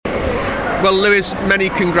Well, Lewis, many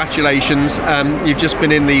congratulations. You've just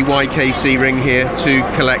been in the YKC ring here to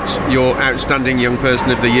collect your Outstanding Young Person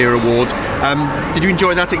of the Year award. Did you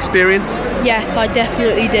enjoy that experience? Yes, I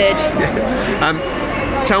definitely did.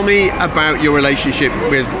 Tell me about your relationship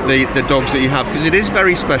with the dogs that you have, because it is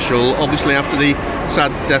very special. Obviously, after the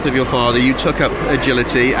sad death of your father, you took up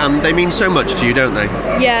agility, and they mean so much to you, don't they?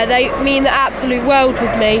 Yeah, they mean the absolute world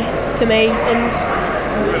to me, and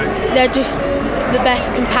they're just the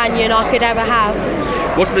best companion I could ever have.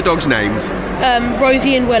 What are the dogs' names?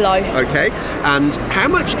 Rosie and Willow. Okay, and how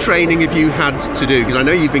much training have you had to do? Because I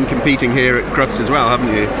know you've been competing here at Crufts as well,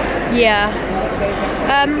 haven't you? Yeah.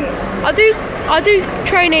 I do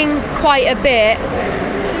training quite a bit,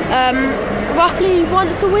 roughly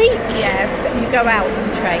once a week. Yeah, you go out to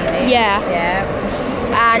training. Yeah. Yeah.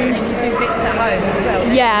 And you do bits at home as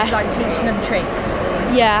well. Yeah. Like teaching them tricks.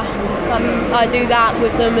 Yeah. I do that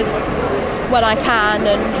with them when I can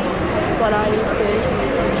and when I need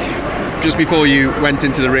to. Just before you went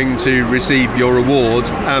into the ring to receive your award,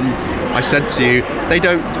 I said to you, they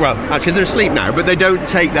don't, well, actually they're asleep now, but they don't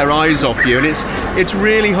take their eyes off you, and it's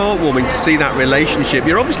really heartwarming to see that relationship.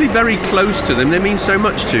 You're obviously very close to them. They mean so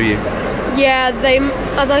much to you. Yeah,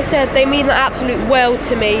 as I said, they mean the absolute world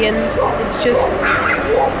to me, and it's just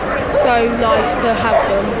so nice to have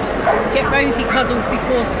them. Get Rosie cuddles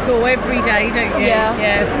before school every day, don't you?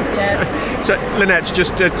 Yeah. So Lynnette,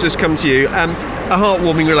 just come to you. A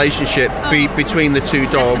heartwarming relationship between the two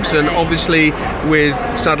dogs, Definitely. and obviously with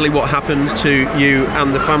sadly what happened to you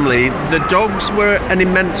and the family, the dogs were an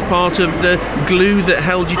immense part of the glue that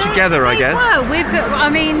held you together, I guess. Well,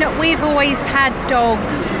 we've always had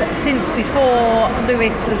dogs since before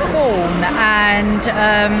Lewis was born, and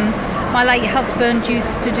my late husband he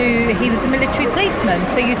was a military policeman,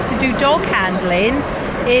 so used to do dog handling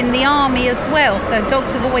in the army as well, so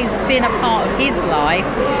dogs have always been a part of his life,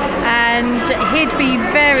 and he'd be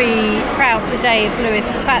very proud today of Lewis,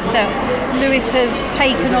 the fact that Lewis has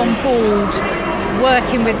taken on board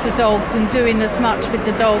working with the dogs and doing as much with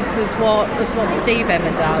the dogs as what Steve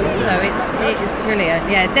ever done, so it's brilliant.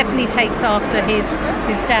 Yeah, definitely takes after his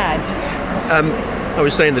dad. I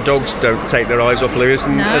was saying the dogs don't take their eyes off Lewis,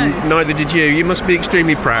 and neither did you. You must be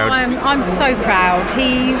extremely proud. I'm so proud.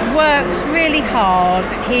 He works really hard.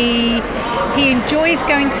 He enjoys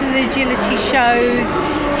going to the agility shows.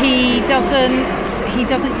 He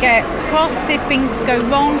doesn't get cross if things go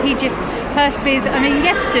wrong. He just perseveres. I mean,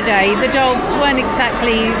 yesterday the dogs weren't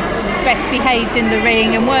exactly best behaved in the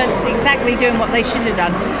ring and weren't exactly doing what they should have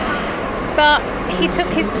done. But he took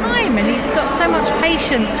his time, and he's got so much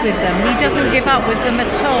patience with them. He doesn't give up with them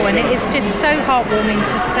at all, and it is just so heartwarming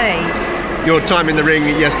to see. Your time in the ring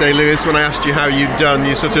yesterday, Lewis, when I asked you how you'd done,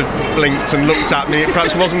 you sort of blinked and looked at me. It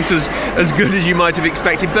perhaps wasn't as good as you might have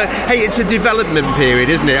expected, but hey, it's a development period,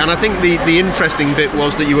 isn't it? And I think the interesting bit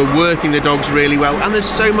was that you were working the dogs really well, and there's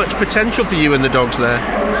so much potential for you and the dogs there.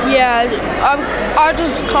 Yeah, I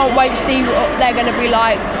just can't wait to see what they're going to be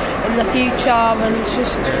like in the future and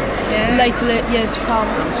just later years to come.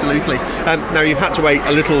 Absolutely. Now you've had to wait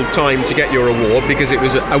a little time to get your award because it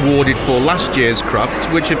was awarded for last year's Crufts,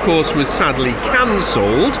 which of course was sadly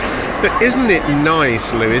cancelled. But isn't it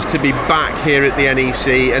nice, Lewis, to be back here at the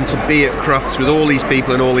NEC and to be at Crufts with all these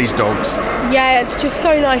people and all these dogs? Yeah, it's just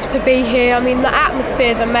so nice to be here. I mean, the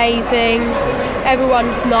atmosphere is amazing.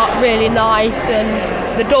 Everyone's not really nice,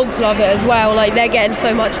 and the dogs love it as well. Like, they're getting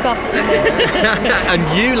so much fuss from it. And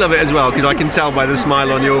you love it as well, because I can tell by the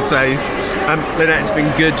smile on your face. Lynnette, it's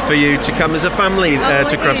been good for you to come as a family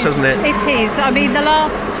to Crufts, hasn't it? It is. I mean, the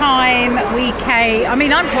last time we came, I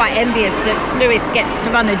mean, I'm quite envious that Lewis gets to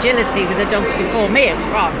run agility with the dogs before me at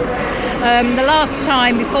Crufts. The last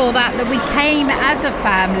time before that we came as a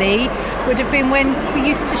family would have been when we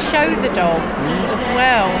used to show the dogs as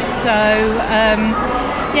well. So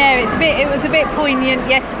it was a bit poignant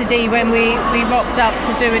yesterday when we rocked up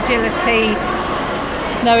to do agility,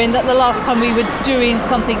 knowing that the last time we were doing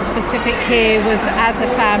something specific here was as a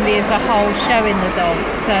family, as a whole, showing the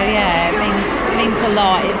dogs. So yeah, it means a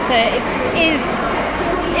lot.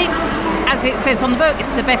 As it says on the book,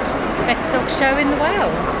 it's the best dog show in the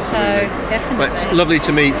world. So definitely. Well, it's lovely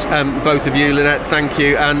to meet both of you, Lynnette. Thank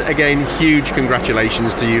you, and again, huge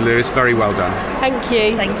congratulations to you, Lewis. Very well done. Thank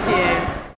you. Thank you.